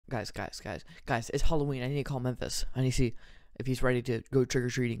Guys, it's Halloween. I need to call Memphis. I need to see if he's ready to go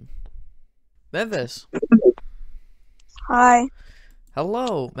trick-or-treating. Memphis. Hi.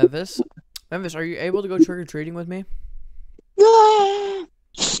 Hello, Memphis. Memphis, are you able to go trick-or-treating with me? Wait,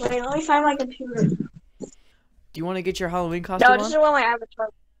 let me find my computer. Do you want to get your Halloween costume No, on? this is what my avatar.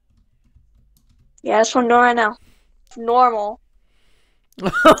 Yeah, that's what I'm doing right now. Normal.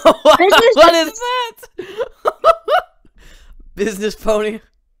 What is that? Business pony.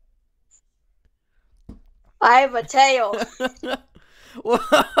 I have a tail.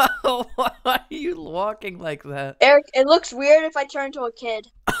 Why are you walking like that? Eric, it looks weird if I turn into a kid.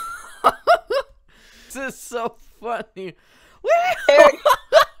 This is so funny. Eric.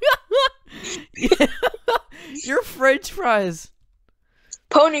 Your French fries.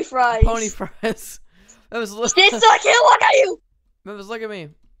 Pony fries. Pony fries. Sis, I can't look at you. Memphis, look at me.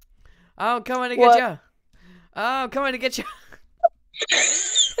 I'm coming to get you. I'm coming to get you.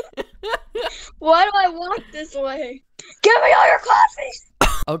 Why do I walk this way? Give me all your coffee.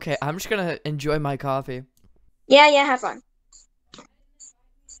 Okay, I'm just gonna enjoy my coffee. Yeah, have fun.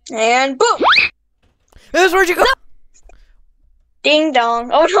 And boom. Memphis, where'd you go? No. Ding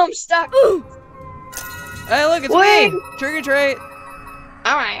dong. Oh no, I'm stuck. Ooh. Hey, look, it's me. Trick or treat.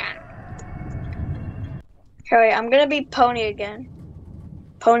 Oh my god. Alright, I'm gonna be Pony again.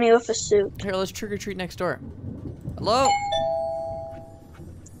 Pony with a suit. Here, let's trick or treat next door. Hello?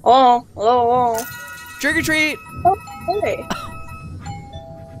 Oh, hello. Trick or treat! Oh, hey.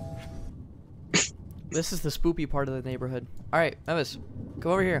 This is the spoopy part of the neighborhood. Alright, Memphis,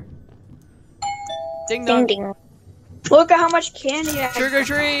 come over here. Ding dong. Ding ding. Look at how much candy I have. Trick or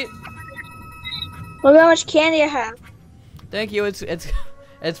treat! Look at how much candy I have. Thank you, it's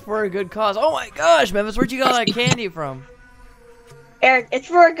for a good cause. Oh my gosh, Memphis, where'd you get all that candy from? Eric, it's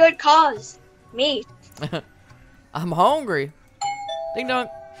for a good cause. Me. I'm hungry. Ding dong.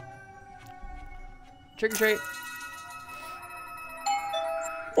 Trick or treat.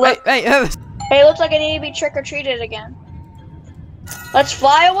 Look. Hey, Memphis. Hey, looks like I need to be trick-or-treated again. Let's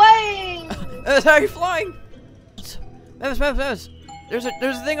fly away! Memphis, how are you flying? Memphis. There's a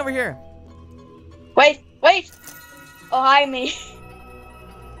thing over here. Wait. Oh, hi, me.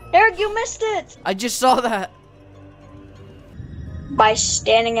 Eric, you missed it! I just saw that. By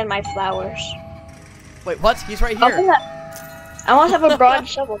standing in my flowers. Wait, what? He's right here. I want to have a broad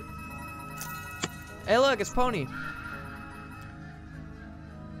shovel. Hey, look, it's Pony.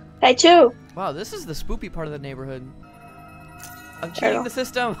 Hey, too. Wow, this is the spoopy part of the neighborhood. I'm cheating the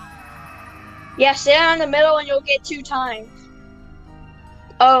system. Yeah, stand in the middle and you'll get 2 times.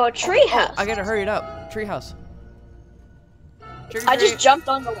 Oh, a tree house. I gotta hurry it up. Treehouse. I just jumped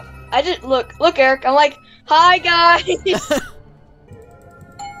on the wall. I just look, Eric. I'm like, hi guys.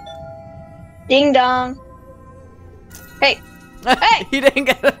 Ding dong. Hey. He didn't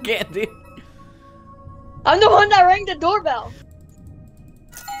get a candy. I'm the one that rang the doorbell.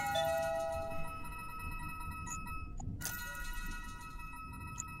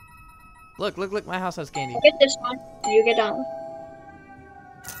 Look, my house has candy. Get this one. You get that one.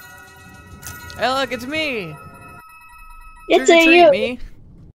 Hey, look, it's me. It's you. Me.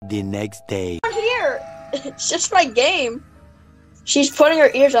 The next day. I'm here. It's just my game. She's putting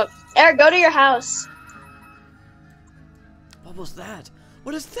her ears up. Eric, go to your house. What was that?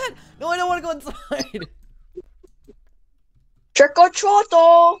 What is that? No, I don't want to go inside. Trick or treat.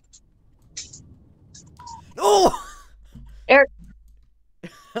 No.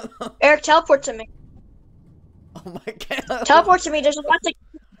 Eric, teleport to me. Oh my god. Teleport to me. There's a lot to.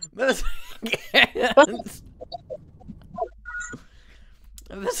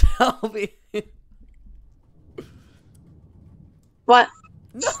 This help me. What?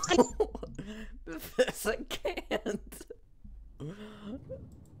 No. This I can't.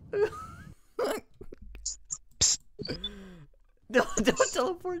 No, don't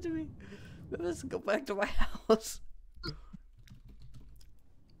teleport to me. Let's go back to my house.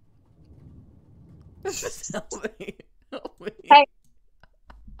 Help me. Help me. Hey.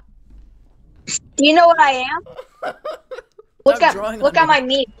 Do you know what I am? Look at my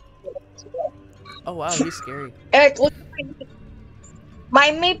meep. Oh wow, he's scary. Eric, look at my meep.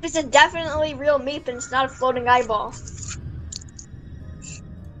 My meep is a definitely real meep and it's not a floating eyeball.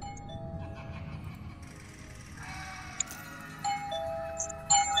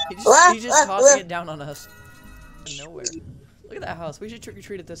 He's just tossing it down on us. Nowhere. Look at that house. We should trick or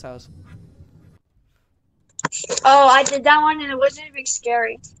treat at this house. Oh, I did that one and it wasn't even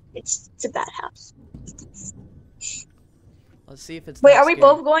scary. It's a bad house. Let's see if it's. Wait, are we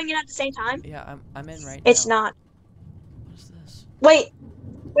both going in at the same time? Yeah, I'm in right now. It's not. What is this? Wait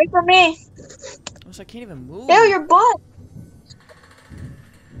for me. I can't even move. Ew, your butt.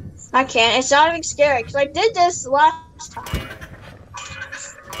 I can't. It's not even scary because I did this last time.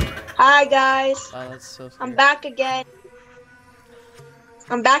 Hi guys. Wow, that's so scary. I'm back again.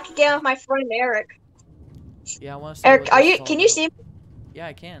 I'm back again with my friend Erik. Yeah, I want to see Erik, what are this you? is all Can you about. see? Yeah,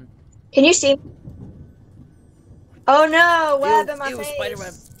 I can. Can you see? Oh no! Web in my Ew, face. spider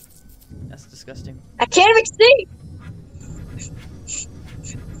web. That's disgusting. I can't even see.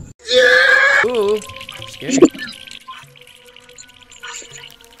 Ooh, scary.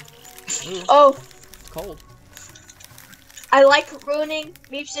 Ooh, Oh, it's cold. I like ruining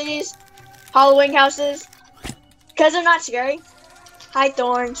Beef City's Halloween houses because they're not scary. Hi,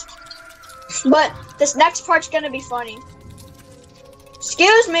 Thorns. But this next part's gonna be funny.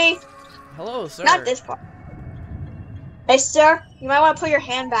 Excuse me. Hello, sir. Not this part. Hey, sir, you might want to put your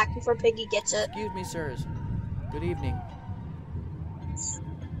hand back before Piggy gets it. Excuse me, sirs. Good evening.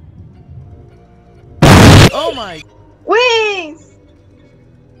 Oh my! Whee!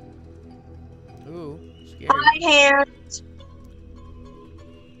 Ooh, scary. My hand.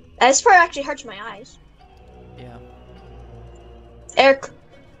 This part actually hurts my eyes. Yeah. Erik.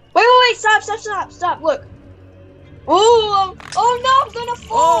 Wait, stop, look. Ooh, oh no, I'm gonna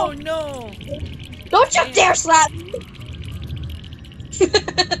fall. Oh no! Don't you dare slap me.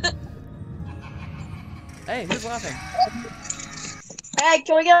 Hey, who's laughing? Hey,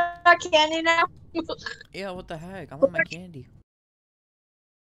 can we get our candy now? Yeah, what the heck? I want my candy.